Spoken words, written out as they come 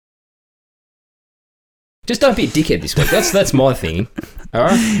Just don't be a dickhead this week. That's my thing. All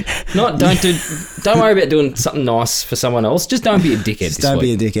right. Don't worry about doing something nice for someone else. Just don't be a dickhead this week. Don't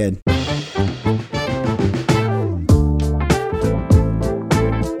be a dickhead.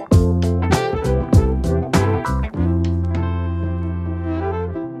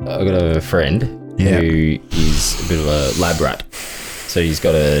 I've got a friend who is a bit of a lab rat. So he's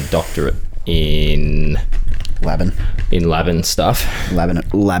got a doctorate in Labbing stuff.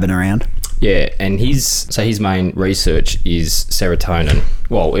 Labbing around. Yeah, and his main research is serotonin.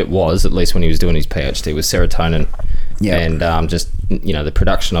 Well, it was, at least when he was doing his PhD, was serotonin. Yeah. And just, the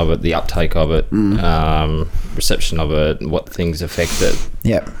production of it, the uptake of it, reception of it, what things affect it.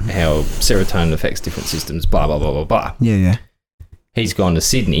 Yeah. How serotonin affects different systems, blah, blah, blah, blah, blah. Yeah. He's gone to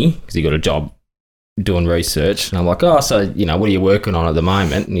Sydney because he got a job doing research, and I'm like, what are you working on at the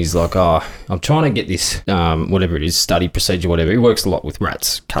moment? And he's like, I'm trying to get this whatever it is, study procedure, whatever. He works a lot with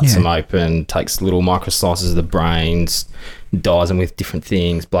rats, cuts them open, takes little micro slices of the brains, dyes them with different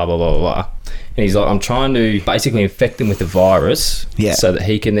things, blah blah blah blah. And he's like, I'm trying to basically infect them with the virus so that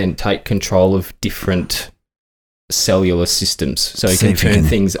he can then take control of different cellular systems, so he can turn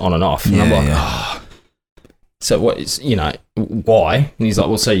things on and off. And I'm like, so what is, why? And he's like,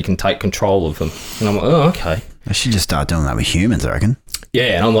 well, so you can take control of them. And I'm like, oh, okay. I should just start doing that with humans, I reckon.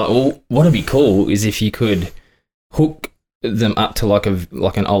 Yeah, and I'm like, well, what'd be cool is if you could hook them up to like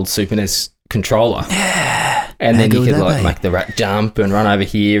an old Super NES controller. Yeah. And then you could make the rat jump and run over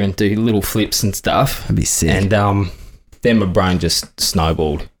here and do little flips and stuff. That'd be sick. And then my brain just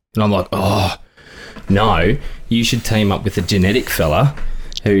snowballed. And I'm like, oh, no, you should team up with a genetic fella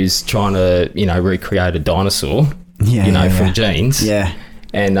who's trying to, recreate a dinosaur, from genes. Yeah.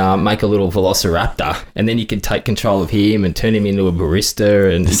 And make a little velociraptor. And then you can take control of him and turn him into a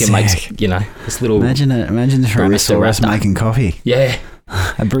barista, and you can make, this little... Imagine the Tyrannosaurus making coffee. Yeah.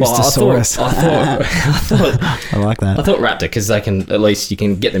 A Baristasaurus. Well, I thought... I like that. I thought raptor, because they can, at least you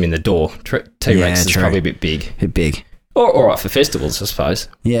can get them in the door. T-Rex is probably a bit big. A bit big. All right for festivals, I suppose.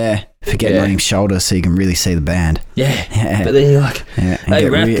 Yeah, for getting on his shoulder so you can really see the band. Yeah. But then you're like, hey,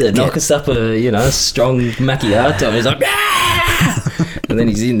 Raptor, knock us up a strong macchiato. And he's like, and then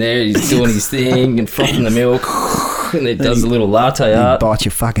he's in there, he's doing his thing and frothing the milk, and it does a little latte art. Bite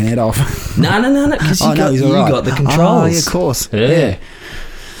your fucking head off. No, because you got the controls. Oh, yeah, of course. Yeah.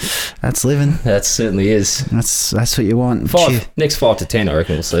 That's living. That certainly is. That's what you want. Next 5 to 10, I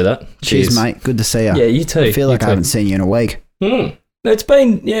reckon we'll see that. Cheers, mate. Good to see you. Yeah, you too. I feel like I haven't seen you in a week. It's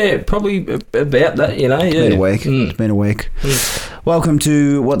been, probably about that, It's been a week. It's been a week. Welcome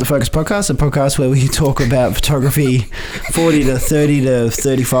to What the Focus Podcast, a podcast where we talk about photography 40 to 30 to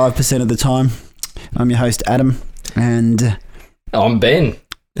 35% of the time. I'm your host, Adam, and... I'm Ben.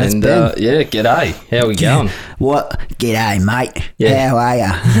 That's Ben. G'day. How are we going? What? G'day, mate. Yeah. How are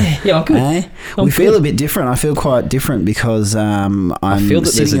you? Yeah, I'm good. We feel a bit different. I feel quite different because I'm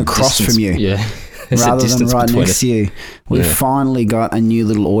sitting across from you. Yeah. Rather than right next to you. We've finally got a new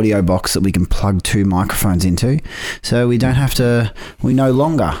little audio box that we can plug 2 microphones into. So we no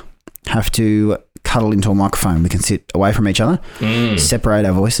longer have to cuddle into a microphone. We can sit away from each other, separate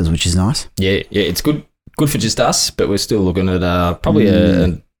our voices, which is nice. Yeah, it's good for just us, but we're still looking at probably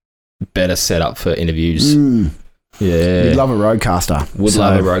a better setup for interviews. Yeah. We'd love a Rodecaster.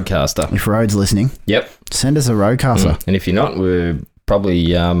 Love a Rodecaster. If Rode's listening, send us a Rodecaster. And if you're not, we're probably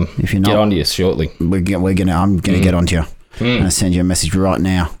get onto you shortly. I'm gonna get onto you. I'm gonna send you a message right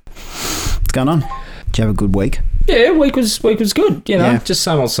now. What's going on? Did you have a good week? Yeah, week was good. Just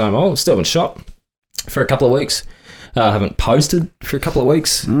same old. Still haven't shot for a couple of weeks. Haven't posted for a couple of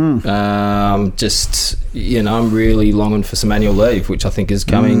weeks. I'm really longing for some annual leave, which I think is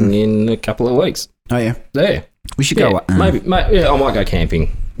coming in a couple of weeks. Oh yeah, there. We should go. Maybe. I might go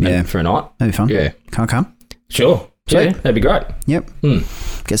camping. For a night. That'd be fun. Yeah, can't come. Sure. Sweet. Yeah, that'd be great. Yep.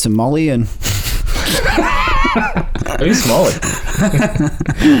 Get some Molly and. Who's Molly?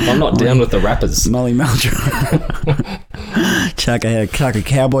 I'm not down with the rappers. Molly Meldrum. chuck a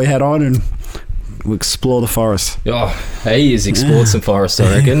cowboy hat on and we'll explore the forest. Oh, he has explored some forests,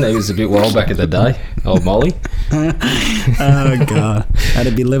 I reckon. He was a bit wild back in the day. Old Molly. Oh, God.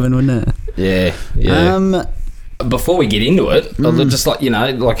 That'd be living, wouldn't it? Yeah. Before we get into it, I'll just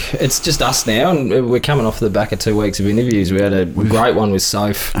it's just us now, and we're coming off the back of 2 weeks of interviews. We had a great one with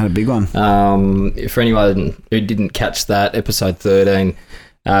Soph. Had a big one. For anyone who didn't catch that, episode 13,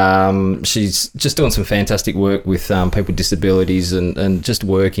 she's just doing some fantastic work with people with disabilities and just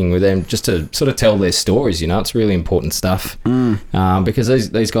working with them just to sort of tell their stories. It's really important stuff because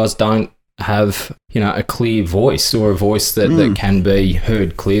these guys don't have a clear voice or a voice that can be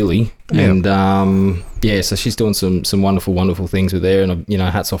heard clearly. And so she's doing some wonderful things with there, and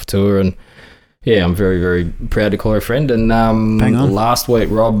hats off to her. And I'm very, very proud to call her a friend. And Bang on. last week,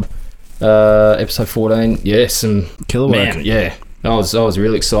 Rob, episode 14, some killer work. Man, yeah. I was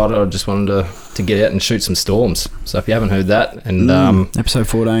really excited. I just wanted to get out and shoot some storms. So if you haven't heard that, and episode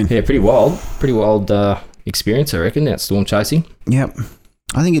 14. yeah, pretty wild experience, I reckon, out storm chasing. Yep.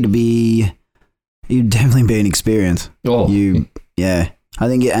 I think it'd definitely be an experience. Yeah. I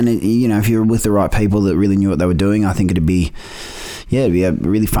think, if you're with the right people that really knew what they were doing, I think it'd be a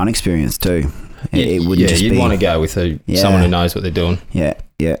really fun experience too. It wouldn't just you'd be, want to go with someone who knows what they're doing. Yeah,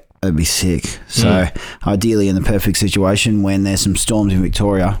 that'd be sick. So ideally, in the perfect situation, when there's some storms in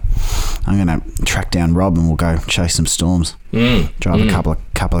Victoria, I'm going to track down Rob and we'll go chase some storms. Drive a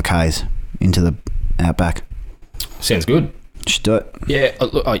couple of Ks into the outback. Sounds good. Should do it. Yeah,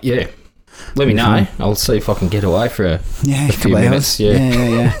 let me know. I'll see if I can get away for a few minutes.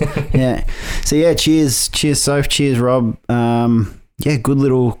 Yeah. So cheers, Soph. Cheers, Rob. Good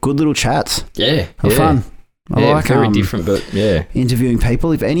little chats. Yeah, fun. I like very different, but interviewing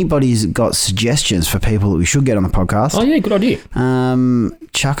people. If anybody's got suggestions for people that we should get on the podcast, good idea.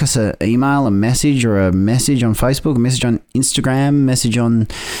 Chuck us an email, a message, or a message on Facebook, a message on Instagram, message on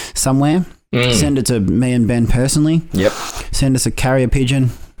somewhere. Send it to me and Ben personally. Yep. Send us a carrier pigeon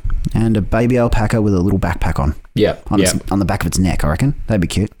and a baby alpaca with a little backpack on. Yep. On the back of its neck, I reckon. That'd be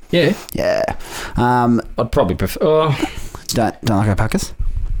cute. Yeah. Yeah. I'd probably prefer... Don't like alpacas?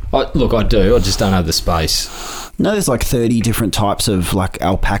 Look, I do. I just don't have the space. No, there's like 30 different types of like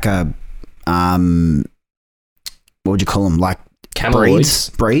alpaca, what would you call them? Like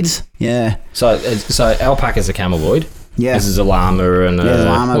cameloids. Breeds? Yeah. So alpaca's a cameloid. Yeah. This is a llama and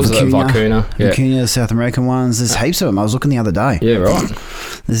vicuna. Yeah. Vicuna, the South American ones. There's heaps of them. I was looking the other day. Yeah, right.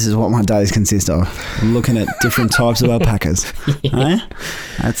 This is what my days consist of. Looking at different types of alpacas.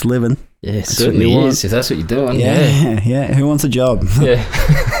 That's living. Yeah, it certainly is, if that's what you're doing. Yeah. Who wants a job? Yeah.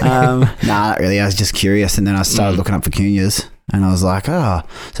 Not really. I was just curious, and then I started looking up vicuñas, and I was like, so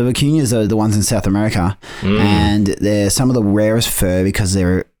vicuñas are the ones in South America, and they're some of the rarest fur because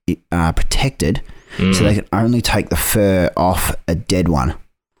they're protected, so they can only take the fur off a dead one,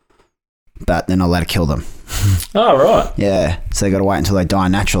 but they're not allowed to kill them. Oh, right. Yeah, so they got to wait until they die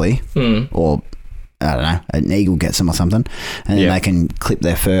naturally, or I don't know, an eagle gets them or something, and then they can clip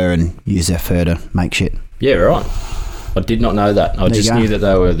their fur and use their fur to make shit. Yeah, right. I did not know that. I just knew that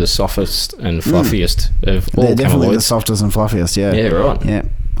they were the softest and fluffiest of all They're definitely cameloids. the softest and fluffiest, yeah. Yeah, right. Yeah,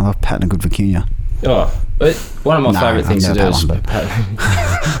 I love patting a good vicuña. Oh, but one of my favourite things to do is...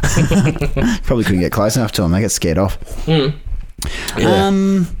 Probably couldn't get close enough to them. They get scared off.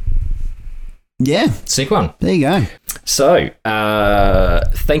 Yeah. Sick one. There you go. So,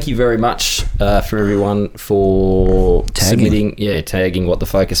 thank you very much for everyone for tagging What the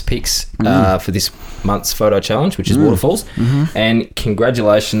Focus picks for this month's photo challenge, which is waterfalls. And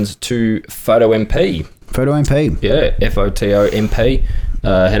congratulations to Photo MP. Photo MP. Yeah, FOTO-MP.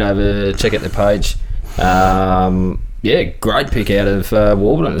 Head over, check out their page. Great pick out of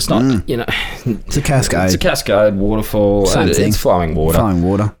Warburton. It's not, it's a cascade. It's a cascade, waterfall. Same thing. It's flowing water.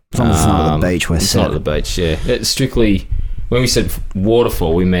 As long as it's not at the beach. It's not at the beach, yeah. It's strictly, when we said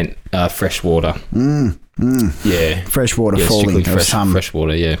waterfall, we meant fresh water. Yeah. Fresh water falling. Fresh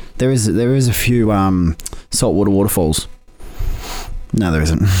water, yeah. There is a few saltwater waterfalls. No, there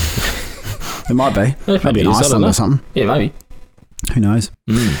isn't. There might be. Maybe in Iceland or something. Yeah, maybe. Who knows?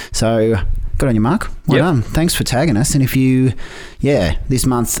 So, good on you, Mark. Well done. Thanks for tagging us. And if you, this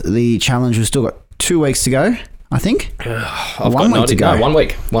month, the challenge, we've still got 2 weeks to go, I think. I've got 1 week to go. 1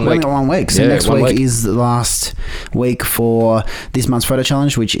 week. Only got 1 week. So next week is the last week for this month's photo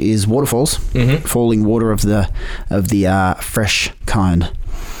challenge, which is waterfalls. Falling water of the fresh kind.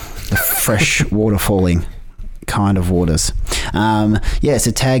 The fresh water falling kind of waters.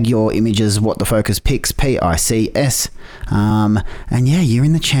 So tag your images What the Focus Picks, PICS, and you're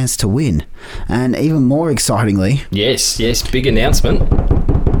in the chance to win. And even more excitingly, yes, big announcement.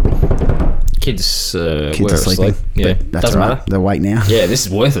 Kids were asleep. Yeah, that's right. Matter. They're awake now. Yeah, this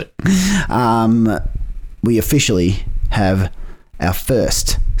is worth it. We officially have our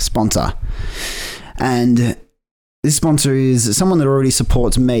first sponsor, and this sponsor is someone that already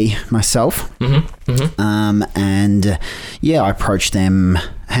supports myself. I approached them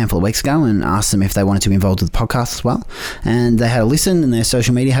a handful of weeks ago and asked them if they wanted to be involved with the podcast as well. And they had a listen, and their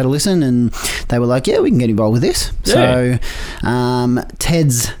social media had a listen, and they were like, we can get involved with this. Yeah. So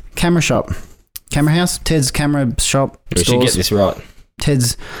Ted's Camera House, Ted's Camera Shop. We should get this right.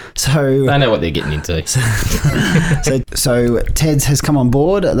 Ted's, so They know what they're getting into. so Ted's has come on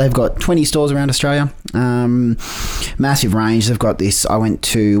board. They've got 20 stores around Australia. Massive range. They've got this. I went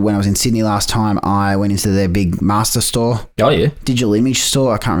to, when I was in Sydney last time, I went into their big master store. Oh, yeah. Digital image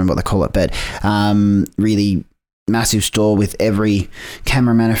store. I can't remember what they call it, but really massive store with every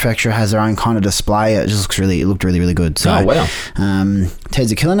camera manufacturer has their own kind of display. It just looked really, really good. So, oh, wow.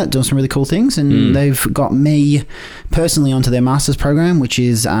 Ted's are killing it, doing some really cool things, and they've got me personally onto their master's program, which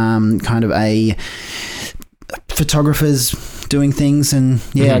is kind of a photographers doing things, and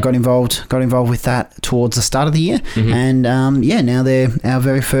I got involved with that towards the start of the year, and now they're our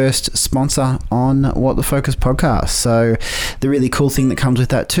very first sponsor on What the Focus podcast. So the really cool thing that comes with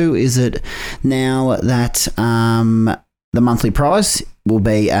that too is that now that the monthly prize will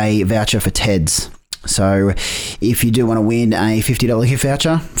be a voucher for Ted's. So if you do want to win a $50 gift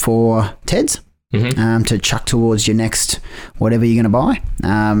voucher for Ted's, to chuck towards your next whatever you're going to buy,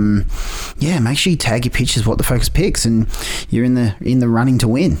 make sure you tag your pictures What the Focus picks, and you're in the running to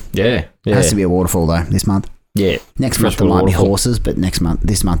win. Yeah. It has to be a waterfall though this month. Yeah. Next month there might be horses, but this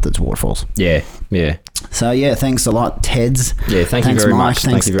month it's waterfalls. Yeah. So thanks a lot, Ted's. Yeah, thanks very Mike, much.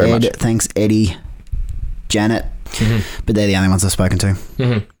 Thanks Thank you very Ed, much. Thanks Eddie, Janet, but they're the only ones I've spoken to.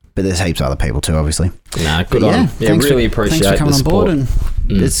 But there's heaps of other people too, obviously. Nah, good on. Yeah, really appreciate thanks for coming the on support. board,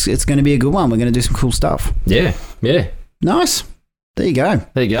 and it's going to be a good one. We're going to do some cool stuff. Yeah. Nice. There you go.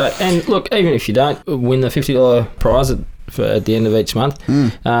 And look, even if you don't win the $50 prize at the end of each month,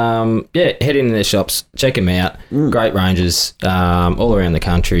 head into their shops, check them out. Great ranges all around the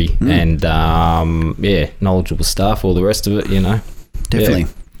country, and knowledgeable staff, all the rest of it,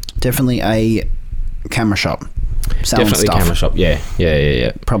 Definitely a camera shop. Selling Definitely stuff. camera shop.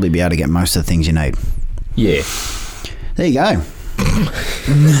 Yeah. Probably be able to get most of the things you need. Yeah. There you go.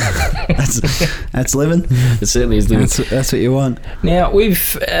 that's living. It certainly is living. That's what you want. Now we're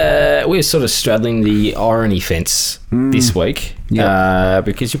sort of straddling the irony fence this week,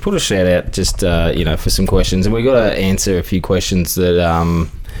 because you put a shout out just for some questions, and we got to answer a few questions that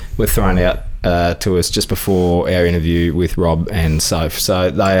were thrown out to us just before our interview with Rob and Soph.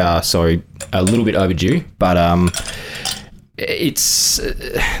 So they are, a little bit overdue, but there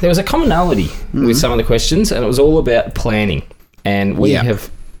was a commonality with some of the questions, and it was all about planning. And we have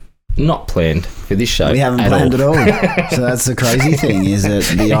not planned for this show. We haven't planned at all. So that's the crazy thing, is that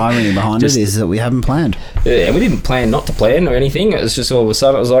the irony behind it is that we haven't planned. Yeah, and we didn't plan not to plan or anything. It was just all of a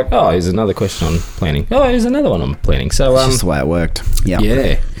sudden it was like, oh, here's another question on planning. Oh, here's another one on planning. So it's just the way it worked.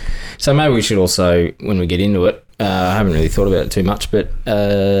 Yeah. So maybe we should also, when we get into it, I haven't really thought about it too much, but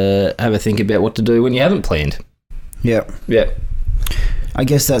have a think about what to do when you haven't planned. Yeah. I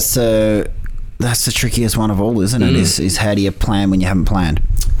guess that's the trickiest one of all, isn't it? Is how do you plan when you haven't planned?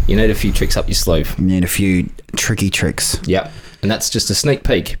 You need a few tricks up your sleeve. You need a few tricky tricks. Yep. And that's just a sneak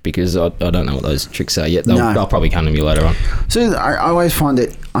peek, because I don't know what those tricks are yet. They'll probably come to me later on. So I always find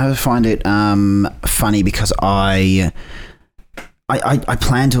it funny, because I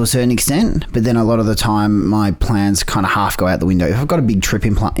plan to a certain extent, but then a lot of the time my plans kind of half go out the window. If I've got a big trip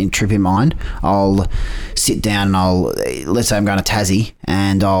in mind, I'll sit down and let's say I'm going to Tassie,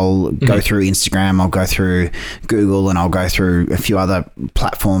 and I'll go through Instagram, I'll go through Google, and I'll go through a few other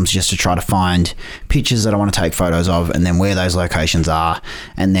platforms just to try to find pictures that I want to take photos of, and then where those locations are,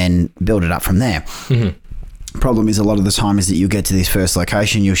 and then build it up from there. Problem is, a lot of the time is that you get to this first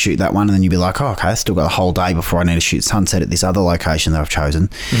location, you'll shoot that one, and then you'll be like, oh, okay, I still got a whole day before I need to shoot sunset at this other location that I've chosen.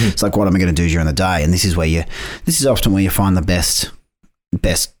 It's like, what am I going to do during the day? And this is often where you find the best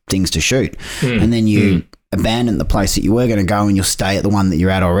things to shoot. And then you abandon the place that you were going to go, and you'll stay at the one that you're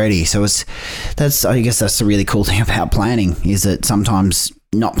at already. So I guess that's the really cool thing about planning, is that sometimes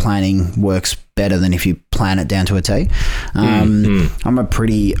not planning works better than if you plan it down to a T. I'm a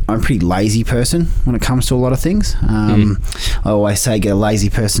pretty lazy person when it comes to a lot of things. I always say, get a lazy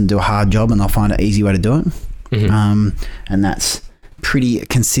person to do a hard job, and they'll find an easy way to do it. And that's pretty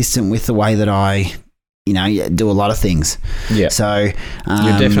consistent with the way that I do a lot of things. Yeah. So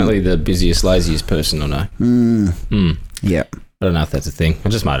you're definitely the busiest, laziest person I know. Yeah. I don't know if that's a thing. I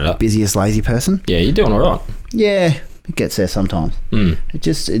just made it up. Busiest, lazy person? Yeah, you're doing all right. Yeah. It gets there sometimes.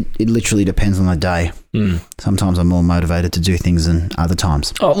 It literally depends on the day. Sometimes I'm more motivated to do things than other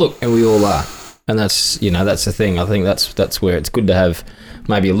times. Oh, look, and we all are. And that's the thing. I think that's where it's good to have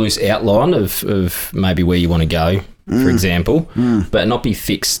maybe a loose outline of maybe where you want to go, for example, but not be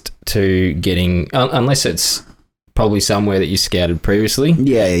fixed to getting, unless it's probably somewhere that you scouted previously.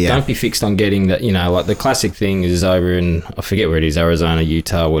 Yeah. Don't be fixed on getting that, like the classic thing is over in, I forget where it is, Arizona,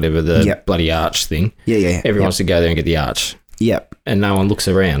 Utah, whatever, the bloody arch thing. Yeah. Everyone wants to go there and get the arch. Yep. And no one looks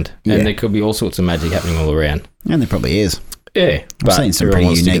around. And there could be all sorts of magic happening all around. And there probably is. Yeah. I've seen some pretty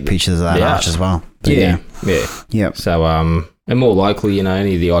unique pictures of that arch as well. But yeah. Yep. So, and more locally,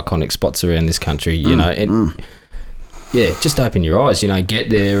 any of the iconic spots around this country, just open your eyes, get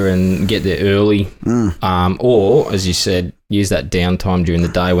there and get there early. Or, as you said, use that downtime during the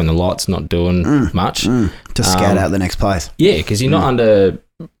day when the light's not doing much. To scout out the next place. Yeah, because you're not under,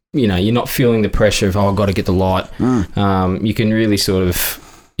 you're not feeling the pressure of, I've got to get the light. You can really sort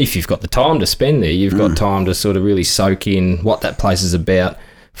of, if you've got the time to spend there, you've got time to sort of really soak in what that place is about,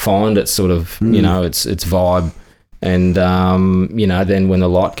 find its sort of, its vibe. And, then when the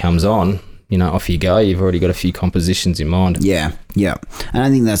light comes on, off you go. You've already got a few compositions in mind. Yeah. And I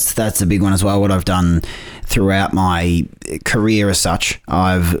think that's a big one as well. What I've done throughout my career as such,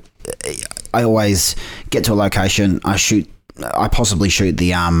 I always get to a location, I possibly shoot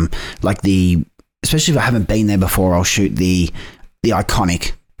the, especially if I haven't been there before, I'll shoot the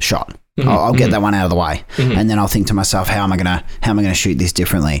iconic shot. I'll get that one out of the way, and then I'll think to myself, how am I gonna shoot this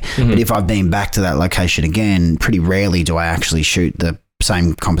differently? But if I've been back to that location again, pretty rarely do I actually shoot the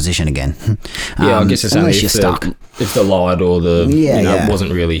same composition again. I guess it's only if the light or the it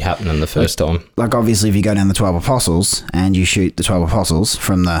wasn't really happening the first time. Like obviously, if you go down the 12 Apostles and you shoot the 12 Apostles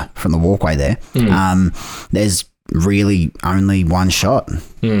from the walkway there, there's really only one shot.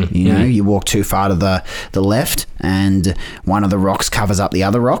 You walk too far to the left and one of the rocks covers up the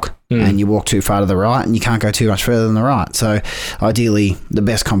other rock, and you walk too far to the right and you can't go too much further than the right. So ideally the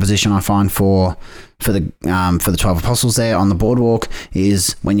best composition I find for the 12 Apostles there on the boardwalk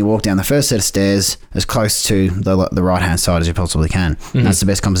is when you walk down the first set of stairs as close to the right hand side as you possibly can. That's the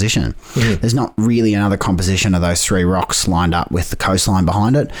best composition. There's not really another composition of those three rocks lined up with the coastline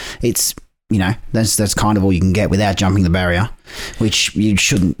behind it. It's that's kind of all you can get without jumping the barrier, which you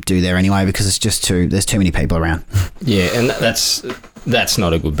shouldn't do there anyway because it's just there's too many people around. Yeah, and that's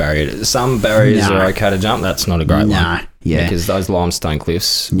not a good barrier. Some barriers are okay to jump. That's not a great one. Yeah, because those limestone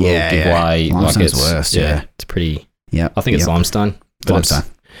cliffs will give way. Limestone's worse. Yeah, it's pretty. Yeah, I think it's limestone. Limestone.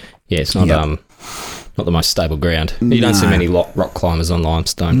 It's not not the most stable ground. You don't see many rock climbers on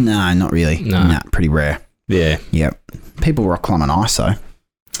limestone. No, not really. No, pretty rare. Yeah. Yep. People rock climb on ice though.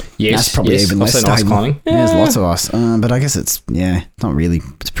 Yes, that's probably even less stable. Ice climbing. Yeah, there's lots of ice, but I guess it's not really.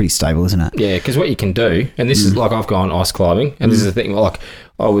 It's pretty stable, isn't it? Yeah, because what you can do, and this is like I've gone ice climbing, and this is the thing. Like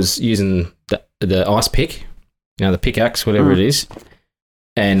I was using the ice pick, the pickaxe, whatever it is,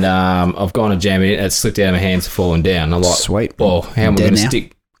 and I've gone to jam it. It slipped out of my hands, fallen down. I'm like, sweet. Well, how am I going to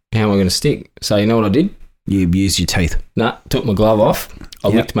stick? How am I going to stick? So you know what I did? You used your teeth. Nah, took my glove off. I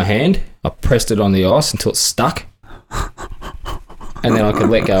licked my hand. I pressed it on the ice until it stuck. And then I could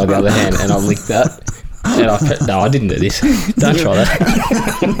let go of the other hand, and I licked that. And I didn't do this. Don't try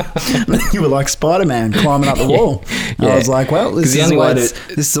that. You were like Spider-Man climbing up the wall. I was like, well, this is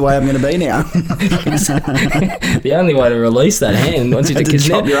the way I'm going to be now. The only way to release that hand once you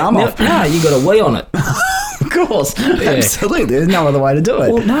chop your arm off. No, you got to wee on it. Of course, absolutely. There's no other way to do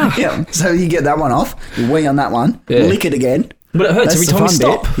it. Well, no. Yeah. So you get that one off, you wee on that one, lick it again. But it hurts every time you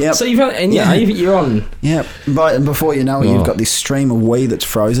stop. Yep. So you're on. Yeah. But before you know it, you've got this stream of wee that's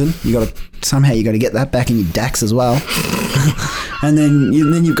frozen. You got to get that back in your dax as well. And then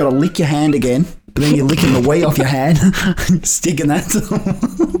you've got to lick your hand again. But then you're licking the wee off your hand, sticking that.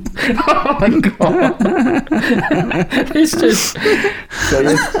 Oh my god! It's just.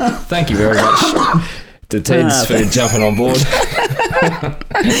 So thank you very much to Teds for jumping on board.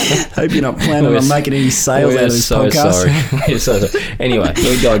 Hope you're not planning on making any sales out of this podcast. Sorry. We're so sorry. Anyway,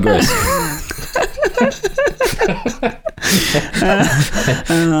 we digress.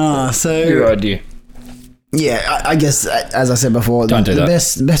 So your idea. Yeah, I guess as I said before, the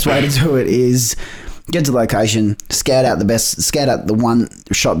best way to do it is get to the location, scout out the one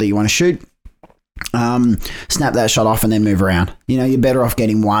shot that you want to shoot. Snap that shot off and then move around. You're better off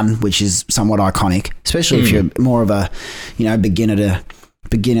getting one which is somewhat iconic, especially if you're more of a beginner to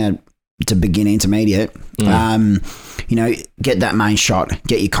begin intermediate. Get that main shot,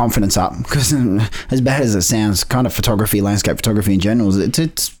 get your confidence up, because as bad as it sounds, kind of landscape photography in general,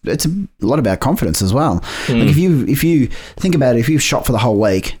 it's a lot about confidence as well. Like if you think about it, if you've shot for the whole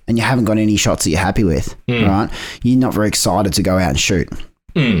week and you haven't got any shots that you're happy with, right, you're not very excited to go out and shoot.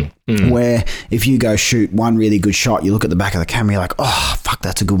 Where if you go shoot one really good shot, you look at the back of the camera, you're like, oh fuck,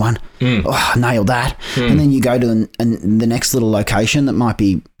 that's a good one. Oh, I nailed that. And then you go to the next little location that might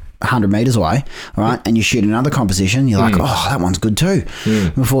be 100 meters away, all right, and you shoot another composition, you're like, oh, that one's good too.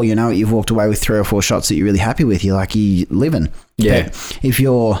 Before you know it, you've walked away with 3 or 4 shots that you're really happy with. You're like, you're living. Yeah. But if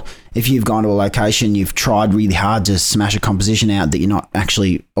you've gone to a location, you've tried really hard to smash a composition out that you're not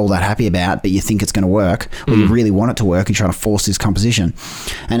actually all that happy about, but you think it's going to work, or you really want it to work, and trying to force this composition,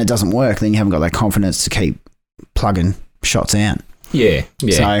 and it doesn't work, then you haven't got that confidence to keep plugging shots out. Yeah.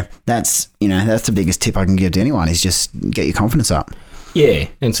 So that's the biggest tip I can give to anyone is just get your confidence up. Yeah,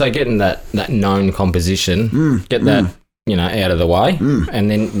 and so getting that known composition, get that out of the way, and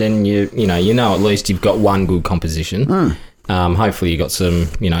then you at least you've got one good composition. Hopefully you got some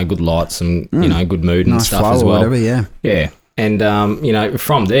good light, some good mood and nice stuff flow as well. Or whatever, yeah, and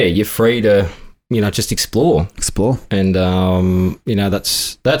from there you're free to just explore, and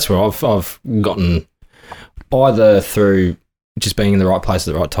that's where I've gotten either through just being in the right place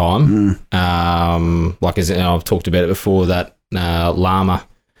at the right time, like as I've talked about it before, that llama.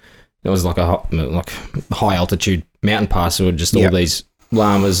 It was like a high altitude mountain pass, or just all these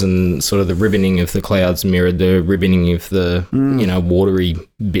llamas, and sort of the ribboning of the clouds mirrored the ribboning of the watery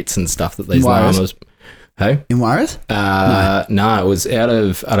bits and stuff that these llamas. Hey, in Juarez? No, it was out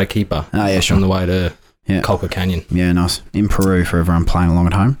of Arequipa. Oh yeah, sure. On the way to Colca Canyon. Yeah, nice. In Peru for everyone playing along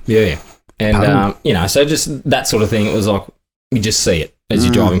at home. Yeah, and so just that sort of thing. It was like you just see it as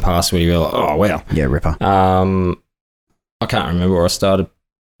you're driving past, where you're like, oh wow, yeah, ripper. I can't remember where I started.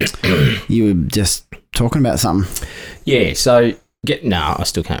 You were just talking about something. Yeah, so I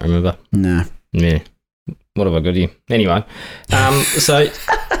still can't remember. No. Yeah. What have I got here? Anyway, so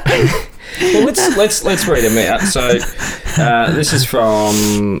well, let's read them out. So this is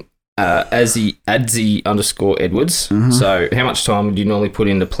from Adzi _Edwards. Mm-hmm. So how much time do you normally put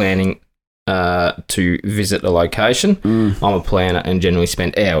into planning to visit a location? I'm a planner and generally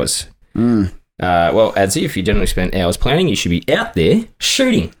spend hours. Well, Adzi, if you generally spend hours planning, you should be out there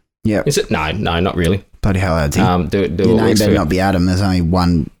shooting. Yeah. Is it? No, not really. Bloody hell, Adzi. Your name better not be Adam. There's only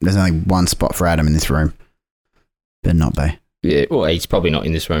one spot for Adam in this room. Better not be. Yeah, well, he's probably not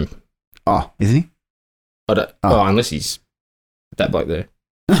in this room. Oh, isn't he? I don't. Oh, unless he's that bloke there.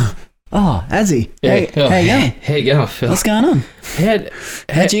 Oh, Adzi. Yeah. How you going? How you going, Phil? What's going on?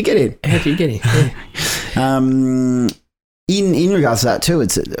 How'd you get in? How'd you get in? Yeah. In regards to that too,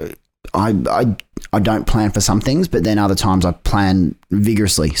 it's I don't plan for some things, but then other times I plan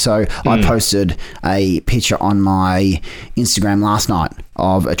vigorously. So I posted a picture on my Instagram last night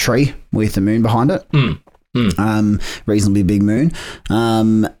of a tree with the moon behind it. Reasonably big moon.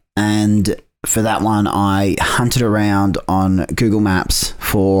 And for that one, I hunted around on Google Maps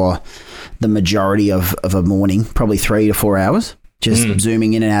for the majority of a morning, probably 3 to 4 hours. Just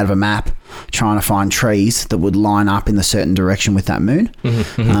zooming in and out of a map, trying to find trees that would line up in the certain direction with that moon.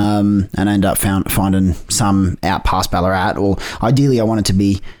 And I ended up finding some out past Ballarat, or ideally I wanted to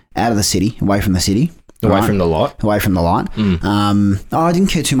be out of the city, away from the city. Away from the light? Away from the light. I didn't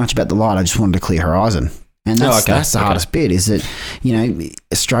care too much about the light. I just wanted a clear horizon. And that's the hardest bit, is that,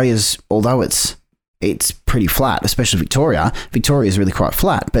 Australia's, although it's pretty flat, especially Victoria. Victoria is really quite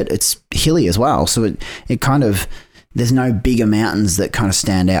flat, but it's hilly as well. So it kind of... There's no bigger mountains that kind of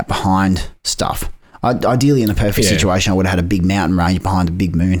stand out behind stuff. Ideally, in a perfect situation, I would have had a big mountain range behind a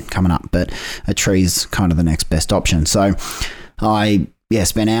big moon coming up, but a tree's kind of the next best option. So I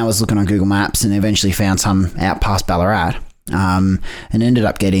spent hours looking on Google Maps and eventually found some out past Ballarat, and ended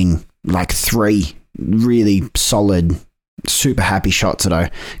up getting like 3 really solid, super happy shots that I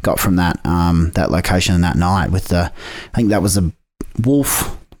got from that location and that night with I think that was a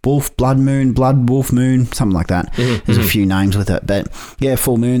blood wolf moon, something like that. There's a few names with it, but yeah,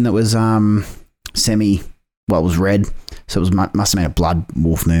 full moon that was it was red, so it must have been a blood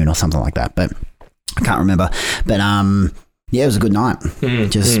wolf moon or something like that, but I can't remember. But it was a good night.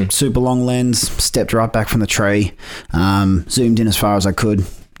 Just super long lens, stepped right back from the tree, zoomed in as far as I could,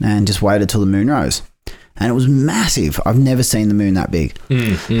 and just waited till the moon rose. And it was massive. I've never seen the moon that big.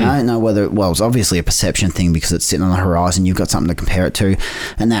 I don't know whether it's obviously a perception thing because it's sitting on the horizon. You've got something to compare it to,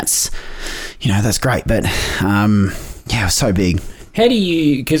 and that's great. But it was so big. How do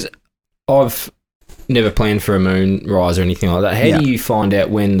you? Because I've never planned for a moon rise or anything like that. How do you find out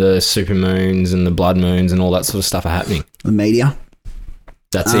when the super moons and the blood moons and all that sort of stuff are happening? The media.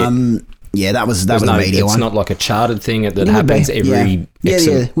 That's it. Yeah, that was the media one. It's not like a charted thing that happens every...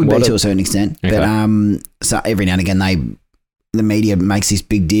 would be to a certain extent. Okay. But so every now and again, the media makes this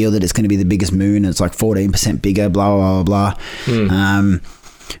big deal that it's going to be the biggest moon, and it's like 14% bigger, blah, blah, blah, blah. And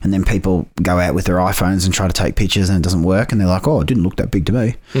then people go out with their iPhones and try to take pictures, and it doesn't work, and they're like, oh, it didn't look that big to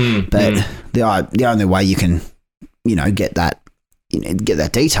me. But the only way you can, get that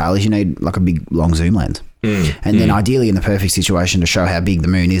detail is you need like a big long zoom lens. And then ideally, in the perfect situation to show how big the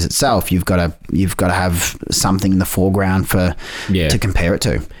moon is itself, you've got to have something in the foreground to compare it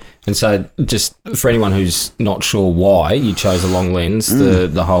to. And so, just for anyone who's not sure why you chose a long lens,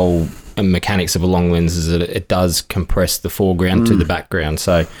 the whole mechanics of a long lens is that it does compress the foreground to the background.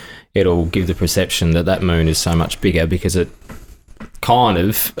 So it'll give the perception that moon is so much bigger because it kind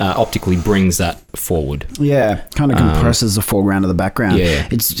of optically brings that forward. Yeah, kind of compresses the foreground of the background. Yeah,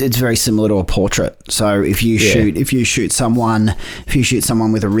 it's very similar to a portrait. So if you shoot someone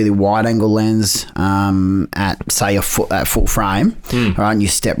with a really wide angle lens at say at full frame, right, and you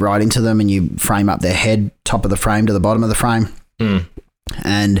step right into them and you frame up their head, top of the frame to the bottom of the frame.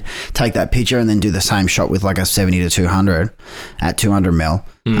 And take that picture and then do the same shot with like a 70 to 200 at 200 mil.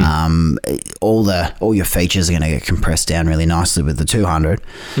 All your features are going to get compressed down really nicely with the 200,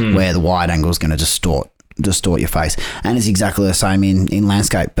 where the wide angle is going to distort your face. And it's exactly the same in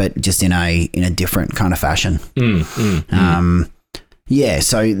landscape, but just in a different kind of fashion. Yeah,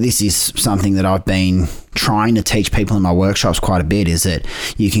 so this is something that I've been trying to teach people in my workshops quite a bit, is that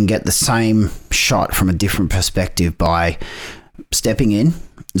you can get the same shot from a different perspective by stepping in,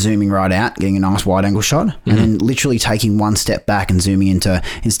 zooming right out, getting a nice wide angle shot, and then literally taking one step back and zooming into,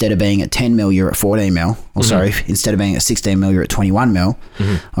 instead of being at 10 mil, you're at 14 mil, or sorry, instead of being at 16 mil, you're at 21 mil.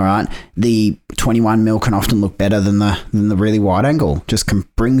 All right. The 21 mil can often look better than the really wide angle. Just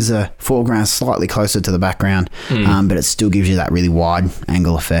brings the foreground slightly closer to the background, but it still gives you that really wide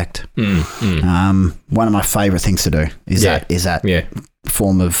angle effect. One of my favorite things to do is that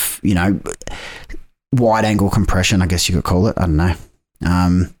form of, wide angle compression, I guess you could call it. I don't know.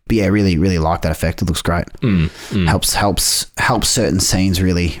 But yeah, really, really like that effect. It looks great. Helps certain scenes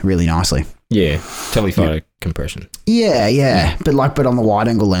really, really nicely. Yeah, telephoto compression. Yeah. But on the wide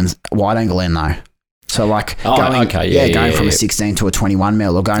angle end though. So like going from a 16 to a 21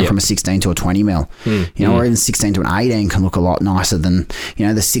 mil, or going from a 16 to a 20 mil, or even 16 to an 18 can look a lot nicer than,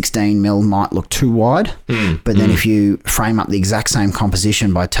 the 16 mil might look too wide. But then if you frame up the exact same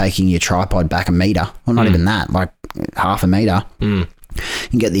composition by taking your tripod back a meter, or not even that, like half a meter, you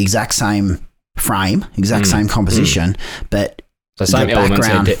can get the exact same frame, same composition, but the same elements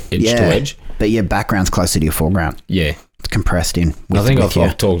edge to edge. But your background's closer to your foreground. Yeah. Compressed in. I think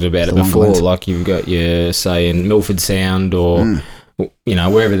I've talked about it before. Lens. Like you've got your, say, in Milford Sound or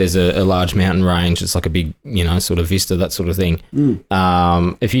wherever there's a large mountain range, it's like a big sort of vista, that sort of thing.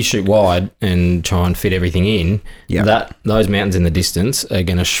 If you shoot wide and try and fit everything in, those mountains in the distance are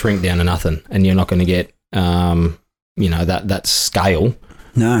going to shrink down to nothing, and you're not going to get that scale.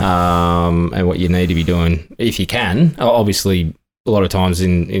 No. And what you need to be doing, if you can, obviously a lot of times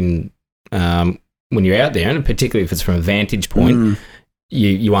in when you're out there, and particularly if it's from a vantage point,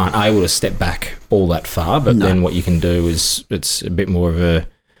 you aren't able to step back all that far. But then what you can do is, it's a bit more of an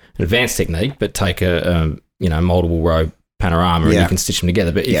advanced technique, but take a multiple row panorama and you can stitch them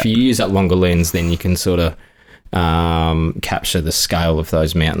together. But if you use that longer lens, then you can sort of capture the scale of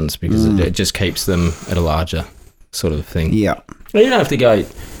those mountains, because it just keeps them at a larger sort of thing. Yeah. You don't have to go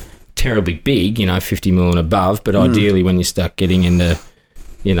terribly big, 50 mil and above, but ideally when you start getting into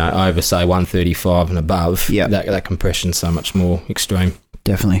over say 135 and above, that compression's so much more extreme.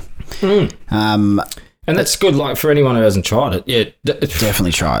 Definitely. And that's good, like for anyone who hasn't tried it.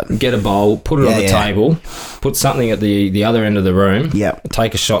 Definitely try it. Get a bowl, put it on the table, put something at the other end of the room.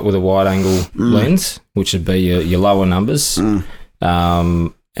 Take a shot with a wide angle lens, which would be your lower numbers,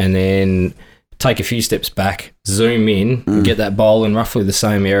 and then take a few steps back, zoom in, get that bowl in roughly the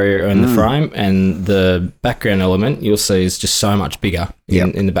same area in the frame, and the background element you'll see is just so much bigger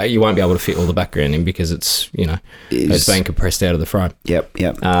in the back. You won't be able to fit all the background in because it's it's being compressed out of the frame.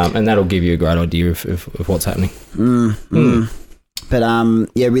 And that'll give you a great idea of what's happening. But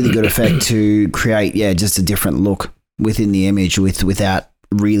really good effect to create just a different look within the image without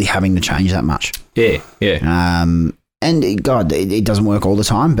really having to change that much. And it doesn't work all the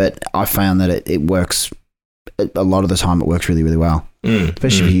time, but I found that it works a lot of the time. It works really, really well,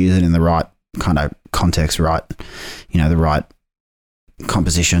 especially if you use it in the right kind of context, right? The right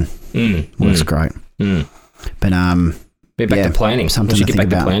composition. Works great. But back to planning. Something to think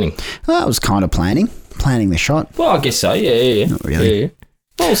about. Planning. Well, it was kind of planning the shot. Well, I guess so. Yeah. Not really. Yeah.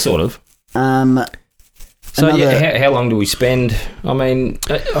 Well, sort of. So Another... how long do we spend? I mean,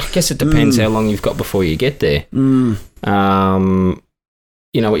 I guess it depends how long you've got before you get there.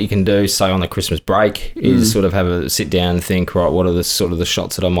 What you can do, say on the Christmas break, is sort of have a sit down and think, right, what are the sort of the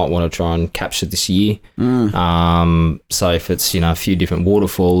shots that I might want to try and capture this year? So if it's a few different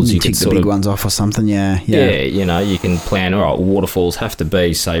waterfalls, you can tick the big ones off or something. Yeah. You can plan. All right, waterfalls have to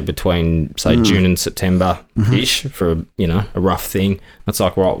be say between June and September ish for a rough thing. It's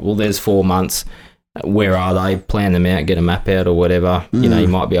like, right, well, there's 4 months. Where are they? Plan them out, get a map out or whatever. You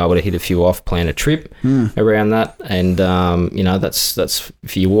might be able to hit a few off, plan a trip around that. And, that's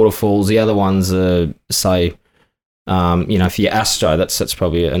for your waterfalls. The other ones are, say, for your astro, that's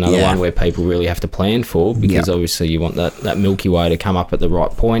probably another one where people really have to plan for, because obviously you want that Milky Way to come up at the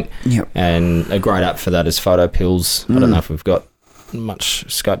right point. And a great app for that is Photo Pills. I don't know if we've got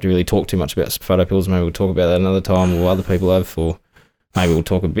much scope to really talk too much about photo pills. Maybe we'll talk about that another time, or other people have, or maybe we'll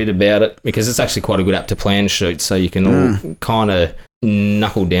talk a bit about it, because it's actually quite a good app to plan shoots, so you can all kind of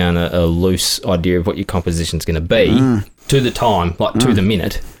knuckle down a loose idea of what your composition's going to be to the time, like to the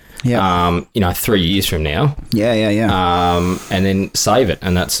minute. Yeah. 3 years from now. Yeah. And then save it,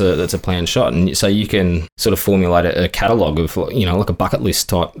 and that's a planned shot, and so you can sort of formulate a catalogue of, like a bucket list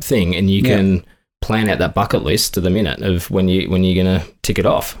type thing, and you can plan out that bucket list to the minute of when you're going to tick it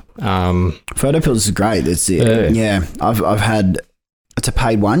off. Photo pills is great. It's I've had. It's a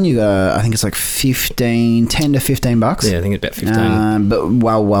paid one. You got, I think it's like $10 to $15. Yeah, I think it's about 15. But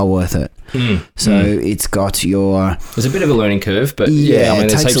well worth it. So it's got your. There's a bit of a learning curve, but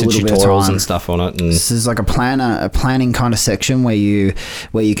there's heaps of tutorials and stuff on it. And so there's like a planning kind of section where you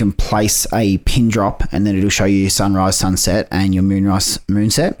can place a pin drop, and then it'll show you your sunrise, sunset, and your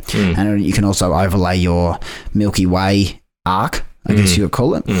moonset, and you can also overlay your Milky Way arc, I guess you would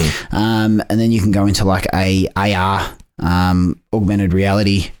call it, and then you can go into like a AR. Augmented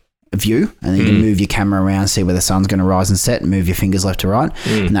reality view, and then you can move your camera around, see where the sun's going to rise and set, and move your fingers left to right,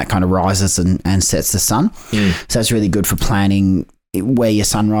 and that kind of rises and sets the sun. So that's really good for planning where your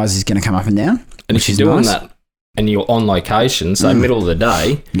sunrise is going to come up and down. And if you're doing that and you're on location, so middle of the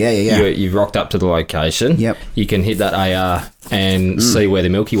day, you've rocked up to the location, you can hit that AR and see where the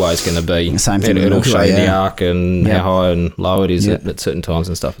Milky Way is going to be. Same thing. It'll show you the arc and how high and low it is at certain times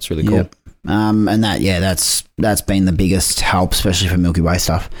and stuff. It's really cool. And that's been the biggest help, especially for Milky Way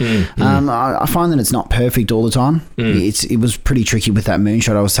stuff. I find that it's not perfect all the time. It was pretty tricky with that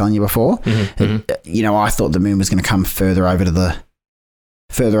moonshot I was telling you before. I thought the moon was going to come further over to the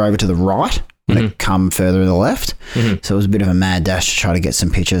right, when it come further to the left. So it was a bit of a mad dash to try to get some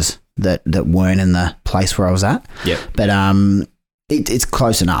pictures that weren't in the place where I was at. But it's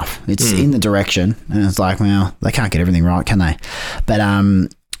close enough. It's in the direction, and it's like, well, they can't get everything right, can they? But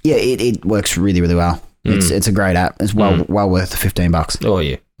it works really, really well. It's a great app. It's well worth the $15. Oh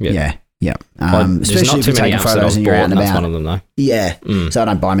yeah. Especially if you're taking photos and you're out and about. That's one of them, though. Yeah. So I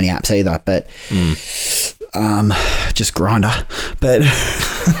don't buy many apps either, but just Grindr. But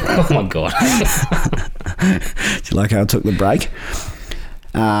oh my god. Do you like how I took the break?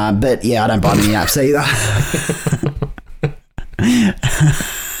 But yeah, I don't buy many apps either.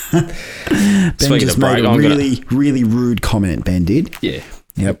 Ben just made a really rude comment. Ben did. Yeah.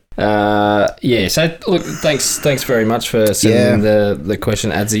 Yep. So look, thanks very much for sending the question,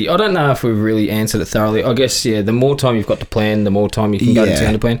 Adzi. I don't know if we've really answered it thoroughly. I guess the more time you've got to plan, the more time you can go to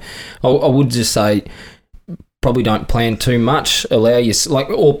town to plan. I would just say probably don't plan too much. Allow you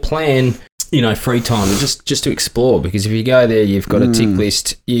or plan free time just to explore, because if you go there, you've got a tick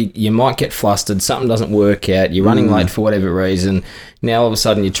list, you might get flustered, something doesn't work out, you're running late for whatever reason. Now all of a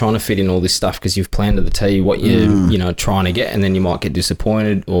sudden you're trying to fit in all this stuff because you've planned to the T what you're trying to get, and then you might get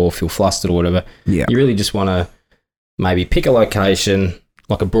disappointed or feel flustered or whatever. You really just want to maybe pick a location,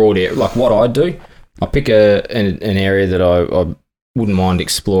 like a broad area, like what I do. I pick an area that I wouldn't mind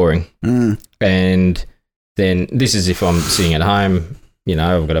exploring, and then this is if I'm sitting at home.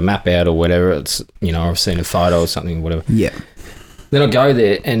 I've got a map out or whatever. It's, I've seen a photo or something or whatever. Yeah. Then I go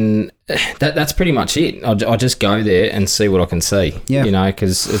there, and that's pretty much it. I just go there and see what I can see. Yeah.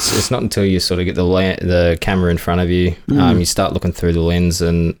 Because it's not until you sort of get the camera in front of you, you start looking through the lens,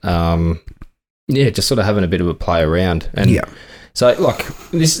 and just sort of having a bit of a play around. And so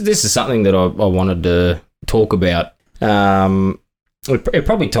this is something that I wanted to talk about. It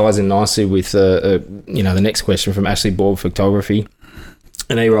probably ties in nicely with the next question from Ashley Borb Photography.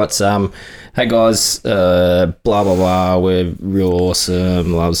 And he writes, hey guys, blah, blah, blah, we're real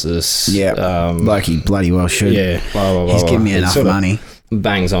awesome, loves us. Yeah, like he bloody well should. Yeah, blah, blah, blah. He's giving me enough money.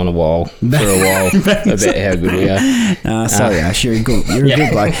 Bangs on a wall for a while about how good we are. Sorry, Ash, you're a good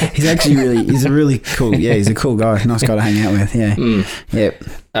bloke. He's actually he's a really cool, he's a cool guy, nice guy to hang out with, Yep.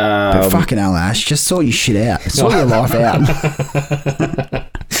 But fucking hell, Ash, just sort your shit out. Sort your life out.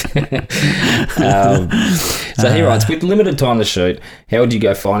 So he writes, with limited time to shoot, how would you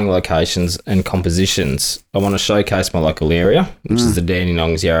go finding locations and compositions? I want to showcase my local area, which is the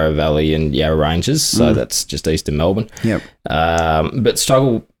Dandenongs, Yarra Valley and Yarra Ranges, so that's just east of Melbourne. Yep. But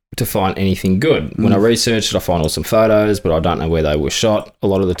struggle to find anything good. When I researched it, I find awesome photos, but I don't know where they were shot a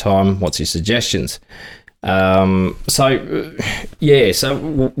lot of the time. What's your suggestions? So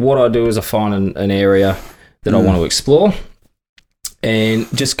what I do is I find an area that I want to explore, and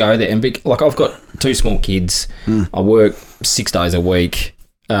just go there. And I've got 2 small kids. I work 6 days a week.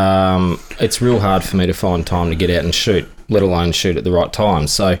 It's real hard for me to find time to get out and shoot, let alone shoot at the right time.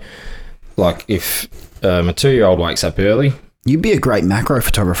 So, if my 2-year-old wakes up early, you'd be a great macro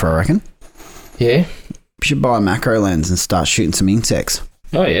photographer, I reckon. Yeah. should buy a macro lens and start shooting some insects.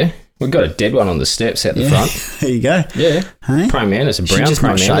 Oh, yeah. We've got a dead one on the steps out the front. There you go. Yeah. Hey? Praying mantis, a You should brown just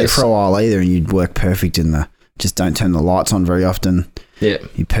praying not mantis. shave for a while either, and you'd work perfect in the. Just don't turn the lights on very often. Yeah.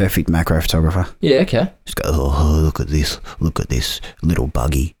 You're perfect macro photographer. Yeah, okay. Just go, oh, look at this little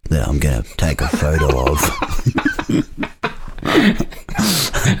buggy that I'm going to take a photo of.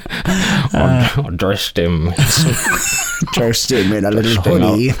 I dressed him. Dressed him in a little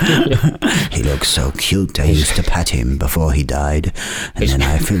hoodie. He looks so cute. I used to pat him before he died, and then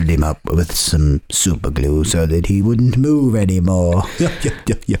I filled him up with some super glue so that he wouldn't move anymore.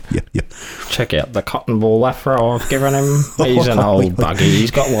 Check out the cotton ball afro I've given him. He's an old buggy.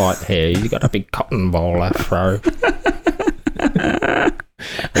 He's got white hair. He's got a big cotton ball afro.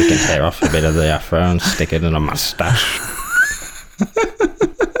 We can tear off a bit of the afro and stick it in a moustache.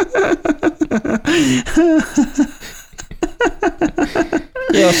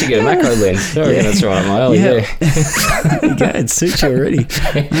 Yeah, I should get a macro lens. I reckon that's right up my alley. Yeah. Yeah, it suits you already.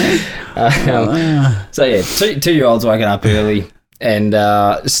 So yeah, 2-year-olds waking up early and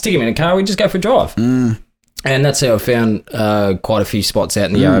stick him in a car. We just go for a drive, and that's how I found quite a few spots out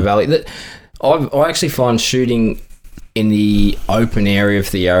in the Yarra Valley. That I actually find shooting in the open area of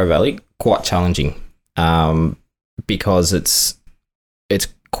the Yarra Valley quite challenging, because it's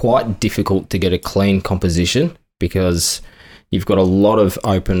quite difficult to get a clean composition because you've got a lot of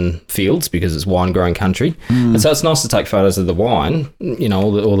open fields because it's wine growing country. And so it's nice to take photos of the wine, you know,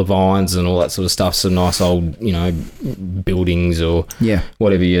 all the vines and all that sort of stuff. Some nice old, you know, buildings or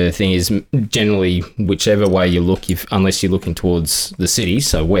whatever your thing is. Generally, whichever way you look, unless you're looking towards the city,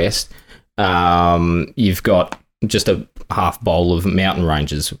 so west, you've got just a half bowl of mountain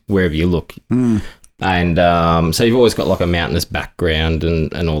ranges wherever you look. And so you've always got like a mountainous background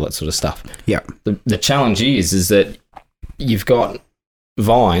and all that sort of stuff. Yeah. The challenge is that you've got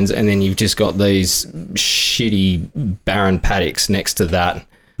vines and then you've just got these shitty barren paddocks next to that.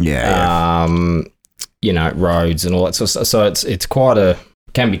 Yeah. You know, roads and all that sort of stuff. So it's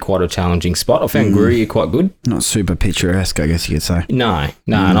can be quite a challenging spot. I found Gruyere quite good. Not super picturesque, I guess you could say. No.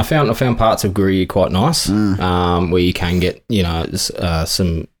 And I found parts of Gruyere quite nice, where you can get, you know,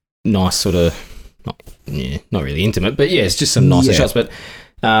 some nice sort of, not really intimate, but yeah, it's just some nicer shots. But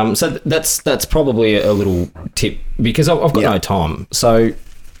so that's probably a little tip because I've got no time. So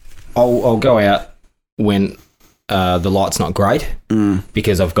I'll go out when the light's not great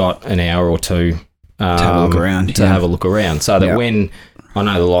because I've got an hour or two to have a look around. So that when I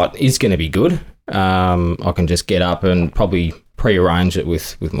know the light is going to be good, I can just get up and probably pre-arrange it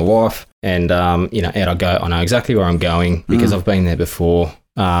with my wife, and you know, out I go. I know exactly where I'm going because I've been there before.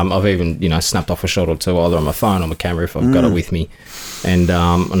 I've even, you know, snapped off a shot or two either on my phone or my camera if I've got it with me, and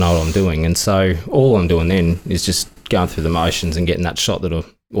I know what I'm doing. And so all I'm doing then is just going through the motions and getting that shot that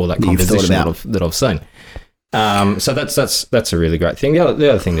composition that I've seen. So that's a really great thing. The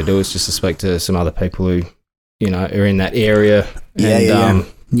other thing to do is just to speak to some other people who, you know, are in that area.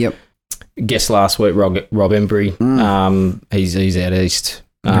 Guest last week, Rob Embry. He's out east,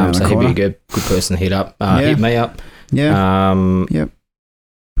 so he'd be a good person to hit up. Hit me up.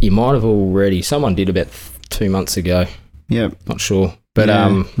 You might have already. Someone did about 2 months ago. Not sure, but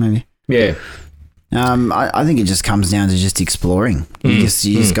maybe. I think it just comes down to just exploring. You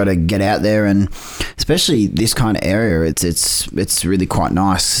just got to get out there, and especially this kind of area, it's really quite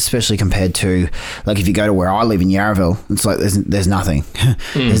nice, especially compared to like if you go to where I live in Yarraville, it's like there's nothing.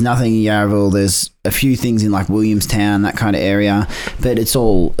 There's nothing in Yarraville. There's a few things in like Williamstown, that kind of area, but it's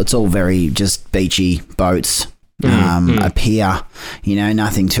all very just beachy, boats. A pier, you know,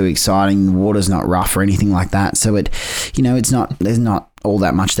 nothing too exciting. The water's not rough or anything like that. So there's not all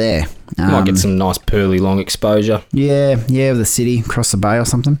that much there. Might get some nice pearly long exposure. Yeah, the city across the bay or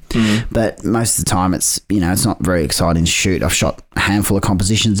something. But most of the time it's not very exciting to shoot. I've shot a handful of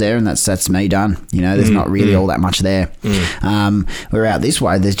compositions there, and that's me done. You know, there's not really all that much there. We're out this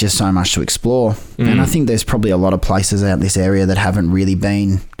way. There's just so much to explore, and I think there's probably a lot of places out this area that haven't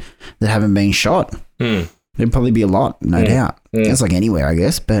been shot. There'd probably be a lot, no doubt. It's like anywhere, I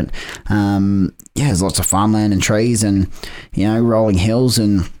guess. But there's lots of farmland and trees, and you know, rolling hills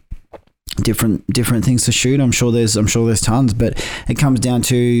and different things to shoot. I'm sure there's tons, but it comes down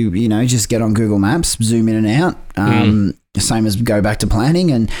to, you know, just get on Google Maps, zoom in and out. Same as go back to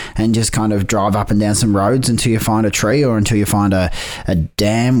planning and just kind of drive up and down some roads until you find a tree or until you find a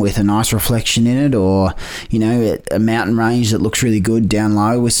dam with a nice reflection in it, or, you know, a mountain range that looks really good down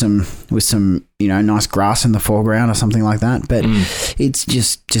low with some you know, nice grass in the foreground or something like that. But it's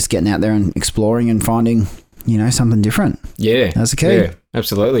just getting out there and exploring and finding, you know, something different. Yeah. That's the key. Yeah,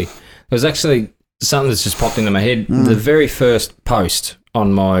 absolutely. There's actually something that's just popped into my head. The very first post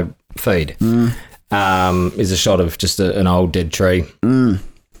on my feed, is a shot of just an old dead tree.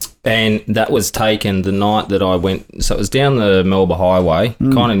 And that was taken the night that I went. So it was down the Melba Highway,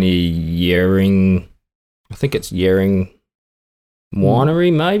 kind of near Yering. I think it's Yering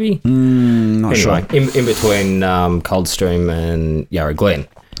Winery, maybe. Not sure. In between Coldstream and Yarra Glen.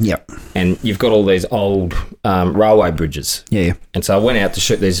 Yep. And you've got all these old railway bridges. Yeah. And so I went out to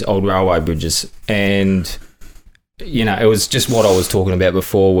shoot these old railway bridges, and it was just what I was talking about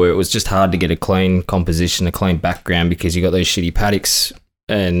before, where it was just hard to get a clean composition, a clean background, because you got these shitty paddocks,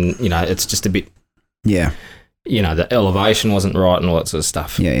 and it's just a bit. Yeah. The elevation wasn't right and all that sort of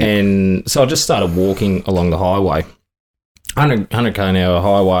stuff. Yeah. And so I just started walking along the highway. 100 k an hour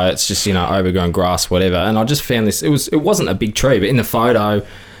highway. It's just overgrown grass, whatever. And I just found this. It wasn't a big tree, but in the photo,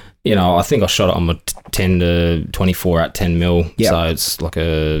 I think I shot it on my 10 to 24 at 10 mil. Yep. So it's like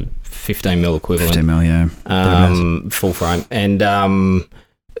a 15 mil equivalent. 15 mil, yeah. Full frame, and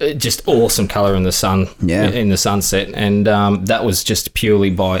just awesome color in the sun. Yeah. In the sunset, and that was just purely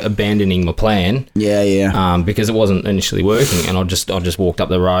by abandoning my plan. Yeah. Because it wasn't initially working, and I just walked up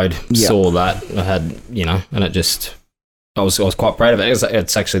the road, saw that I had, and it just. I was quite proud of it.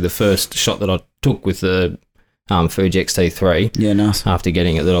 It's actually the first shot that I took with the Fuji X-T3. Yeah, nice. After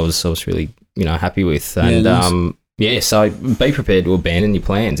getting it, that I was really happy with. And nice. So be prepared to abandon your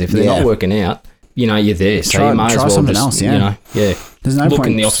plans if they're not working out. You're there. So you may as well something just, else. Yeah. There's no look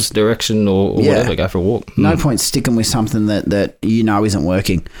point in the opposite direction or whatever. Go for a walk. No point sticking with something that isn't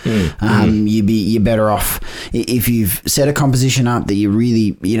working. You're better off if you've set a composition up that you're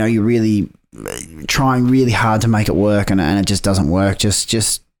really trying really hard to make it work and it just doesn't work.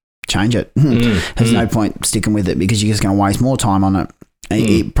 Just change it. There's no point sticking with it because you're just going to waste more time on it.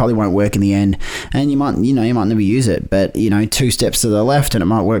 It probably won't work in the end, and you might never use it. But 2 steps to the left and it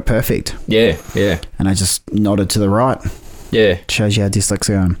might work perfect. Yeah. And I just nodded to the right. Yeah, shows you how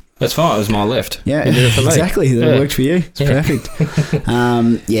dyslexia I am. That's fine. It was my left. Yeah, you did it for me. Exactly. That worked for you. It's perfect.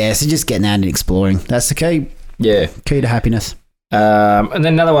 So just getting out and exploring. That's the key. Yeah, key to happiness. And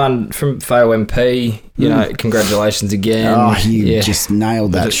then another one from Fao MP. Congratulations again. Oh, you just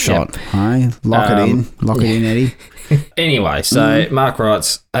nailed that shot. Hey, lock it in, Eddie. Anyway, so Mark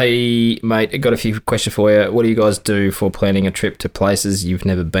writes, "Hey mate, I got a few questions for you. What do you guys do for planning a trip to places you've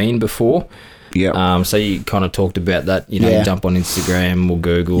never been before?" Yeah. So you kind of talked about that. You jump on Instagram or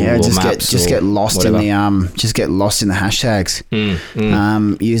Google or Maps. Just get lost whatever. in the hashtags.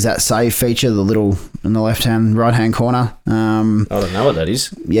 Use that save feature, the little in the right hand corner. I don't know what that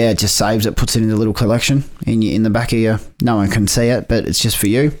is. Yeah, it just saves it, puts it in the little collection in the back of your. No one can see it, but it's just for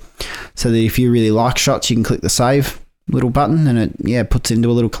you. So that if you really like shots, you can click the save little button, and it puts it into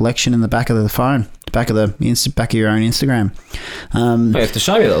a little collection in the back of the phone. Back of your own Instagram. I have to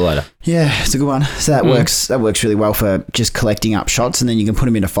show you that later. Yeah, it's a good one. So that works. That works really well for just collecting up shots, and then you can put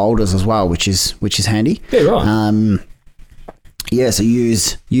them into folders as well, which is handy. Yeah, right. So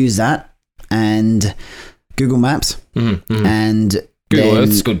use that and Google Maps and. Google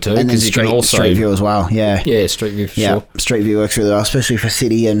Earth's good too, because you can also Street View as well. Yeah, Street View for sure. Street View works really well, especially for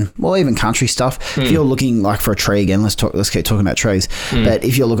city and even country stuff. If you're looking like for a tree again, let's keep talking about trees. But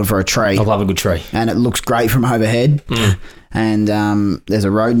if you're looking for a tree, I love a good tree, and it looks great from overhead, and there's a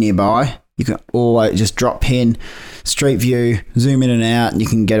road nearby, you can always just drop pin, Street View, zoom in and out, and you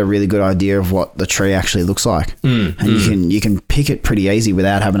can get a really good idea of what the tree actually looks like. And you can pick it pretty easy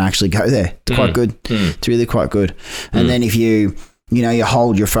without having to actually go there. It's quite good. It's really quite good. And then if you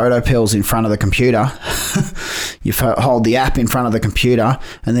hold your photo pills in front of the computer, you hold the app in front of the computer,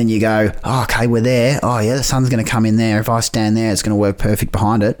 and then you go, oh, okay, we're there. Oh, yeah, the sun's going to come in there. If I stand there, it's going to work perfect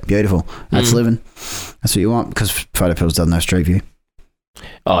behind it. Beautiful. That's living. That's what you want, because photo pills doesn't have Street View.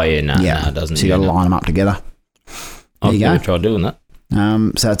 Oh, yeah, no, it doesn't. So you got to line them up together. I've never tried doing that.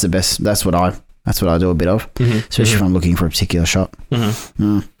 So that's the best. That's what I do a bit of, especially if I'm looking for a particular shot.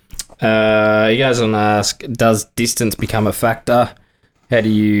 You guys want to ask, does distance become a factor? How do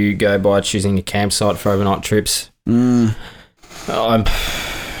you go by choosing a campsite for overnight trips? I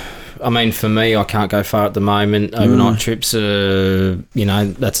mean, for me, I can't go far at the moment. Overnight trips are,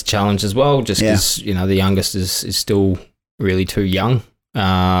 that's a challenge as well, just because, the youngest is still really too young.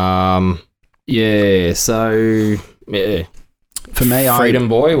 For me, Freedom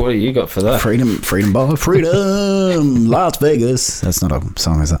Boy, what do you got for that? Freedom Boy, Freedom, Las Vegas. That's not a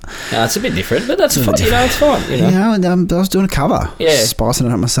song, is it? No, it's a bit different, but that's fine. It's fine. I was doing a cover. Yeah, spicing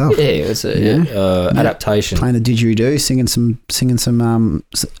it up myself. Yeah, it's an adaptation. Playing a didgeridoo, singing some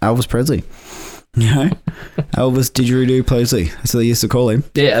Elvis Presley. Elvis Didgeridoo Presley. That's what they used to call him.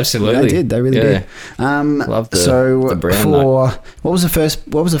 Yeah, absolutely. They did. They really did. Love the brown note. What was the first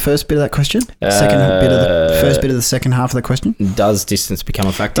bit of that question? First bit of the second half of the question. Does distance become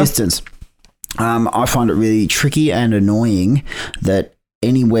a factor? Distance. I find it really tricky and annoying that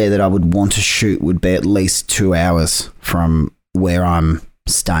anywhere that I would want to shoot would be at least 2 hours from where I'm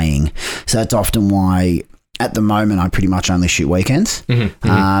staying. So that's often why at the moment I pretty much only shoot weekends.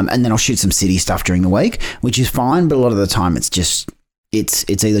 And then I'll shoot some city stuff during the week, which is fine. But a lot of the time it's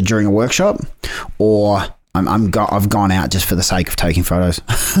either during a workshop or I've gone out just for the sake of taking photos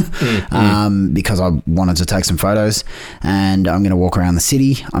because I wanted to take some photos, and I'm going to walk around the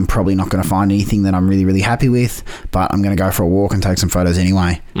city. I'm probably not going to find anything that I'm really, really happy with, but I'm going to go for a walk and take some photos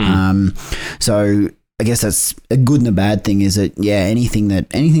anyway. So I guess that's a good and a bad thing is that, anything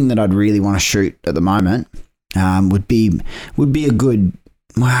that I'd really want to shoot at the moment would be a good,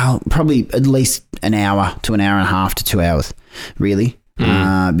 probably at least an hour to an hour and a half to 2 hours, really.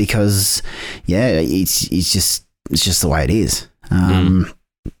 Because it's just the way it is.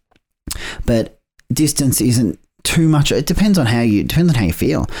 But distance isn't too much. It depends on how you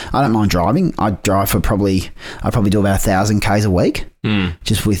feel. I don't mind driving. I drive for probably do about 1,000 Ks a week,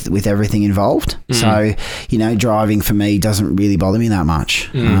 just with everything involved. So, driving for me doesn't really bother me that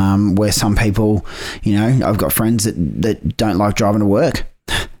much. Where some people, I've got friends that don't like driving to work.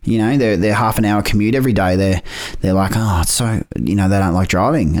 They're half an hour commute every day. They're like, oh, it's so, they don't like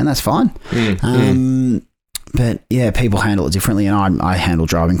driving, and that's fine. But people handle it differently, and I handle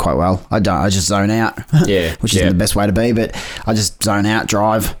driving quite well. I just zone out, which isn't the best way to be, but I just zone out,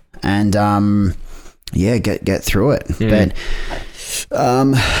 drive, and get through it. But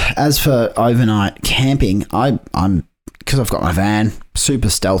as for overnight camping, I'm because I've got my van,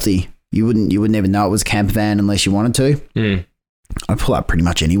 super stealthy. You wouldn't even know it was a camper van unless you wanted to. I pull up pretty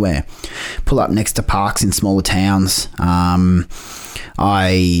much anywhere. Pull up next to parks in smaller towns.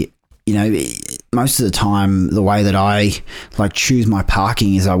 Most of the time, the way that I choose my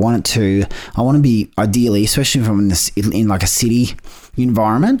parking is I want to be ideally, especially if I'm in like a city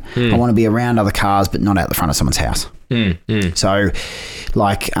environment, I want to be around other cars, but not out the front of someone's house. So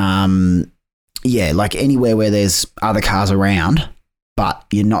like anywhere where there's other cars around, but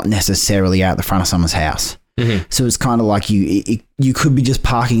you're not necessarily out the front of someone's house. So it's kind of like you could be just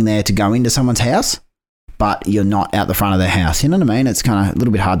parking there to go into someone's house, but you're not out the front of their house. You know what I mean? It's kind of a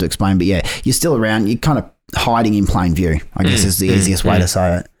little bit hard to explain, but you're still around. You're kind of hiding in plain view, I guess is the easiest way to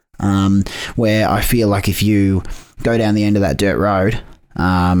say it. Where I feel like if you go down the end of that dirt road,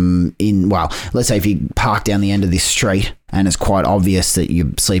 let's say if you park down the end of this street and it's quite obvious that you're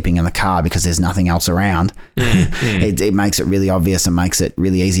sleeping in the car because there's nothing else around, it makes it really obvious and makes it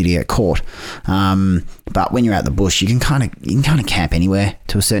really easy to get caught. But when you're out the bush, you can kind of camp anywhere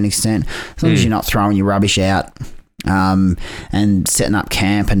to a certain extent, as long as you're not throwing your rubbish out, and setting up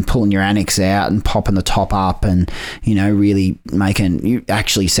camp and pulling your annex out and popping the top up and, really you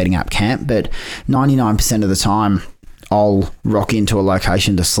actually setting up camp. But 99% of the time, I'll rock into a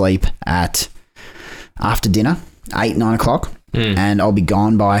location to sleep at after dinner, 8, 9 o'clock, and I'll be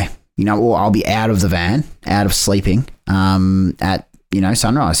gone by, or I'll be out of the van, out of sleeping, at,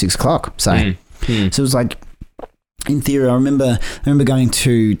 sunrise, 6 o'clock. So it was like, in theory, I remember going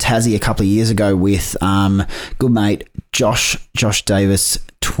to Tassie a couple of years ago with good mate Josh Davis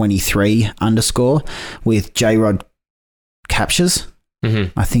 23 _ with J-Rod Captures.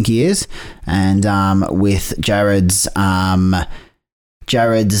 I think he is, and with Jared's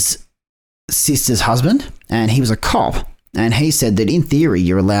sister's husband, and he was a cop, and he said that in theory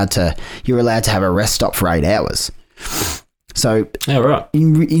you're allowed to have a rest stop for 8 hours. So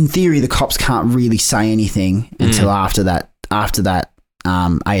in theory, the cops can't really say anything until after that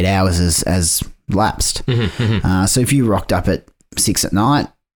 8 hours has lapsed. So if you rocked up at 6 at night,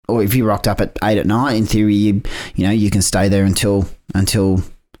 or if you rocked up at 8 at night, in theory, you can stay there until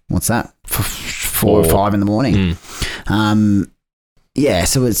what's that, 4 or 5 in the morning. So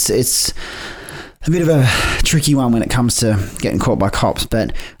it's a bit of a tricky one when it comes to getting caught by cops.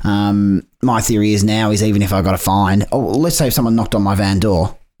 But my theory is even if I got a fine, let's say if someone knocked on my van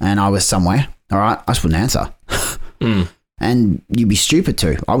door and I was somewhere, all right, I just wouldn't answer. And you'd be stupid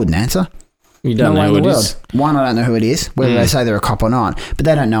too. I wouldn't answer. You don't know who it is. One, I don't know who it is, whether they say they're a cop or not, but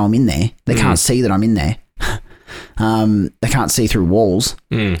they don't know I'm in there. They can't see that I'm in there. They can't see through walls.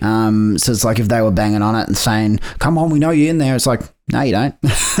 So it's like if they were banging on it and saying, come on, we know you're in there. It's like, no, you don't.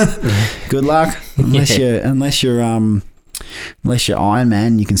 Good luck. Unless you're Iron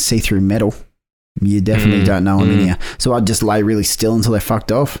Man, you can see through metal. You definitely don't know I'm in here. So I'd just lay really still until they're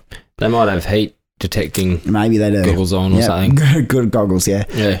fucked off. They might have heat detecting maybe they do. Goggles on or something. Good goggles, yeah,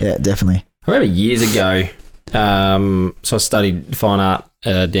 definitely. I remember years ago, so I studied fine art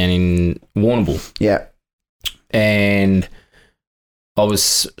down in Warrnambool. Yeah. And I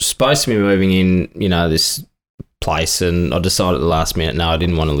was supposed to be moving in, this place, and I decided at the last minute, no, I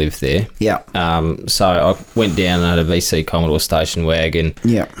didn't want to live there. Yeah. So I went down and had a VC Commodore station wagon.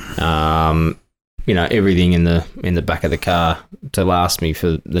 Yeah. You know, everything in the back of the car to last me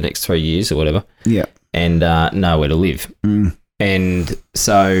for the next 3 years or whatever. Yeah. And nowhere to live. Mm. And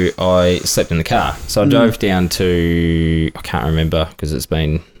so I slept in the car. So I drove down to, I can't remember because it's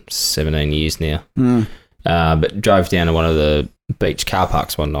been 17 years now. But drove down to one of the beach car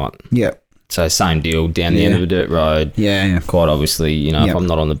parks one night. Yeah. So same deal, down the end of a dirt road. Yeah. Quite obviously, you know, if I'm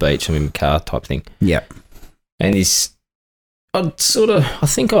not on the beach, I'm in my car type thing. Yeah. And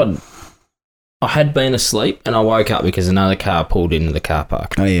I had been asleep and I woke up because another car pulled into the car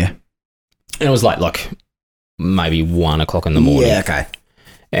park. Oh, yeah. And it was like maybe 1 o'clock in the morning. Yeah, okay.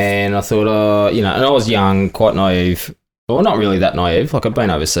 And I thought, you know, and I was young, quite naive. Well, not really that naive. Like, I've been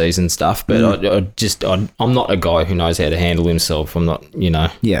overseas and stuff, but I'm not a guy who knows how to handle himself. I'm not, you know.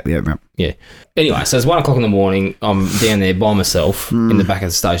 Yeah. Anyway, so it's 1 o'clock in the morning. I'm down there by myself in the back of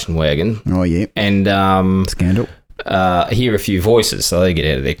the station wagon. Oh, yeah. And Scandal. I hear a few voices. So they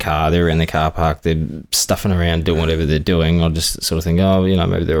get out of their car. They're around the car park. They're stuffing around, doing whatever they're doing. I just sort of think, oh, you know,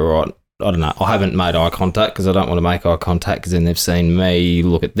 maybe they're all right. I don't know. I haven't made eye contact because I don't want to make eye contact because then they've seen me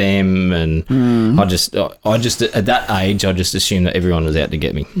look at them, and I just at that age I just assumed that everyone was out to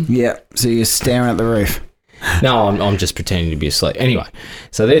get me. Yeah. So you're staring at the roof. No, I'm just pretending to be asleep. Anyway,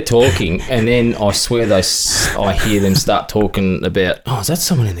 so they're talking, and then I swear I hear them start talking about, oh, is that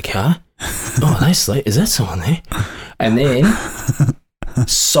someone in the car? Oh, are they asleep? Is that someone there? And then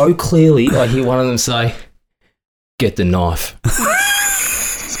so clearly I hear one of them say, "Get the knife."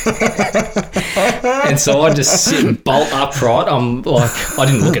 And so I just sit and bolt upright. I'm like, I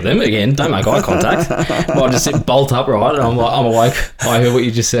didn't look at them again. Don't make eye contact. But I just sit bolt upright, and I'm like, I'm awake. I heard what you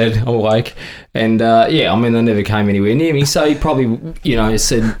just said. I'm awake. And yeah, I mean, they never came anywhere near me. So he probably, you know,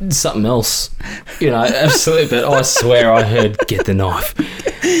 said something else. You know, absolutely. But I swear I heard, "Get the knife."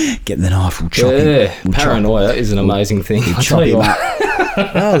 Get the knife. We'll chop him. Yeah, paranoia is an amazing thing. We'll chop him up.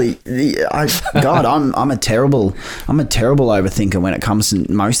 Well, God, I'm a terrible overthinker when it comes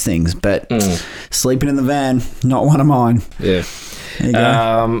to most things, but sleeping in the van, not one of mine. Yeah. There you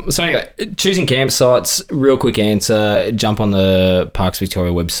go. So anyway, choosing campsites, real quick answer, jump on the Parks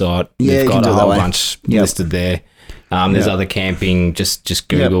Victoria website. Yeah, They've you got can do a it whole that way. bunch listed there. There's other camping, just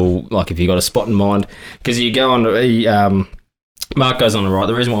Google, like if you got a spot in mind, because you go on Mark goes on to write,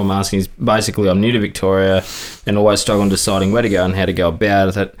 the reason why I'm asking is basically I'm new to Victoria and always struggle in deciding where to go and how to go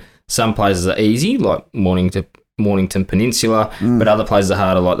about it. Some places are easy, like Mornington Peninsula, but other places are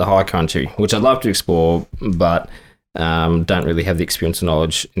harder, like the high country, which I'd love to explore, but don't really have the experience and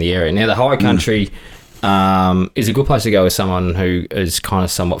knowledge in the area. Now, the high country is a good place to go with someone who is kind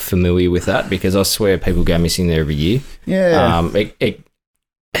of somewhat familiar with that, because I swear people go missing there every year. Yeah.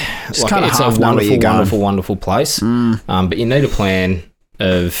 It's a wonderful place. But you need a plan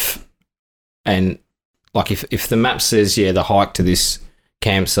of, and like if the map says, the hike to this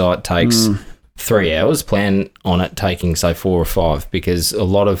campsite takes 3 hours, plan on it taking say 4 or 5, because a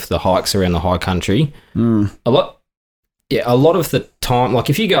lot of the hikes around the high country, a lot of the time, like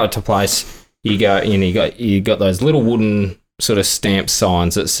if you go to a place, you go, you got those little wooden sort of stamped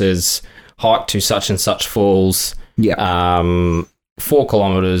signs that says hike to such and such falls. 4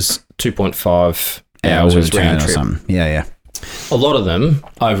 kilometres, 2.5 hours round trip. Yeah. A lot of them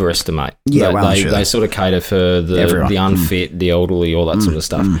overestimate. They sort of cater for the unfit, the elderly, all that sort of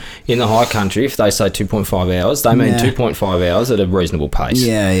stuff. In the high country, if they say 2.5 hours, they mean 2.5 hours at a reasonable pace.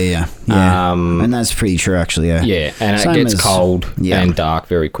 Yeah. And that's pretty true, actually. Yeah. And it gets cold and dark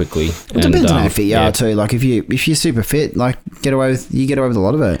very quickly. It depends on how fit you are too. Like if you're super fit, like you get away with a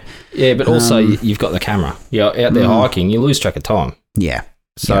lot of it. Yeah, but also you've got the camera. You're out there hiking, you lose track of time. Yeah.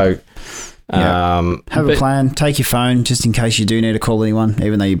 So. Have a plan. Take your phone just in case you do need to call anyone,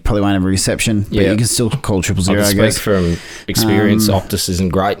 even though you probably won't have a reception. But you can still call 000. I guess from experience, Optus isn't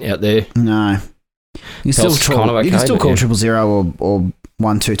great out there. No, you can still call 000 or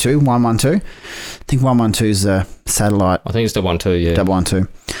 122, 112. I think 112 is a satellite. I think it's 112. Yeah, 112.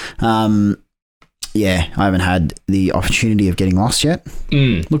 I haven't had the opportunity of getting lost yet.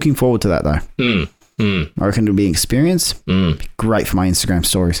 Looking forward to that though. I reckon it'll be an experience. Great for my Instagram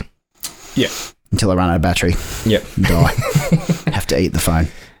stories. Yeah. Until I run out of battery. Yep. Die. Have to eat the phone.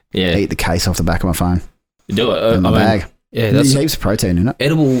 Yeah. Eat the case off the back of my phone. You do it. In my bag. Yeah, there's heaps of protein in it.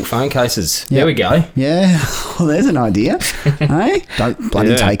 Edible phone cases. Yep. There we go. Yeah. Well, there's an idea. Hey? Don't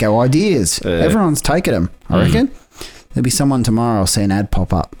bloody take our ideas. Everyone's taking them, I reckon. There'll be someone tomorrow, I'll see an ad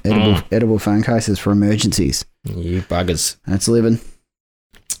pop up. Edible phone cases for emergencies. You buggers. That's living.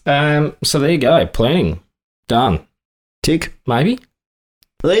 So there you go. Planning. Done. Tick. Maybe.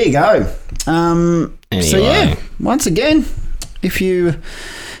 There you go. Anyway. So yeah, once again, if you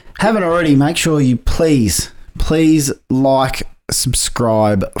haven't already, make sure you please like,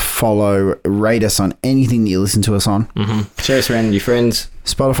 subscribe, follow, rate us on anything that you listen to us on. Mm-hmm. Share us around with your friends.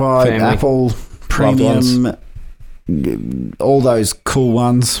 Spotify, family, Apple, Premium, all those cool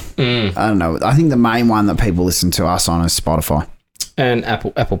ones. I don't know. I think the main one that people listen to us on is Spotify. And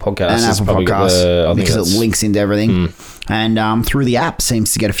Apple Podcasts. And Apple Podcasts, because it links into everything. And through the app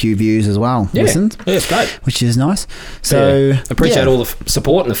seems to get a few views as well. Yeah, listened, yeah, it's great. Which is nice. So appreciate all the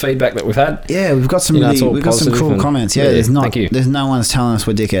support and the feedback that we've had. Yeah, we've got some we've got some cool comments. Yeah, there's no one's telling us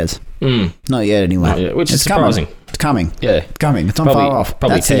we're dickheads. Not yet, anyway. Not yet, which is surprising. It's coming. Yeah, it's coming. It's not far off.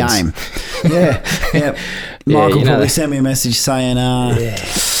 That's the aim. Yeah. Michael probably sent me a message saying,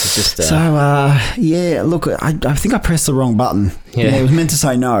 look, I think I pressed the wrong button. Yeah, it was meant to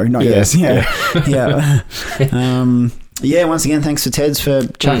say no, not yes. Yeah. Once again, thanks to Teds for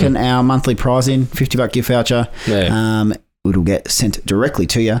chucking our monthly prize in, $50 gift voucher. Yeah. It'll get sent directly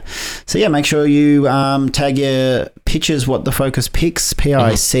to you. So yeah, make sure you tag your pictures, What the Focus Picks,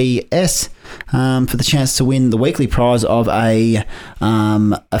 PICS, for the chance to win the weekly prize of a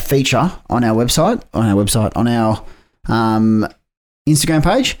feature on our website, on our Instagram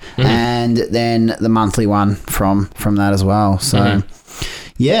page, and then the monthly one from that as well. So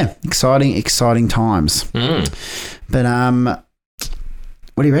yeah, exciting times. But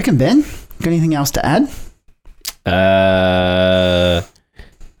what do you reckon, Ben? Got anything else to add? I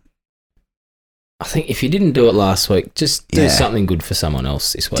think if you didn't do it last week, just do something good for someone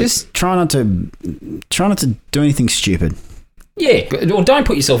else this week. Just try not to do anything stupid. Yeah, or don't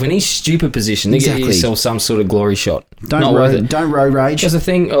put yourself in any stupid position to get yourself some sort of glory shot. Don't road rage. There's a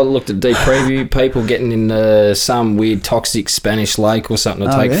thing, I looked at Deep Preview, people getting in some weird toxic Spanish lake or something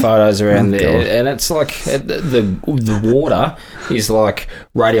to take photos around there. God. And it's like the water is like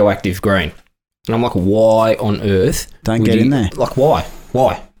radioactive green. And I'm like, why on earth? Don't get in there. Like, why?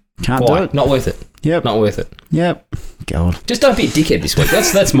 Can't do it. Not worth it. Yep. Not worth it. Yep. God. Just don't be a dickhead this week.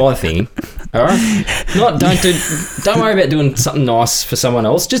 That's my thing. All right. Don't worry about doing something nice for someone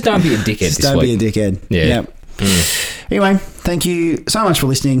else. Just don't be a dickhead this week. Don't be a dickhead. Yeah. Yep. Anyway, thank you so much for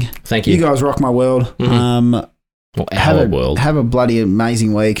listening. Thank you. You guys rock my world. World. Have a bloody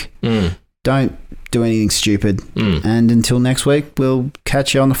amazing week. Don't do anything stupid. And until next week, we'll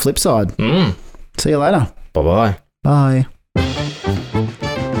catch you on the flip side. See you later. Bye-bye. Bye.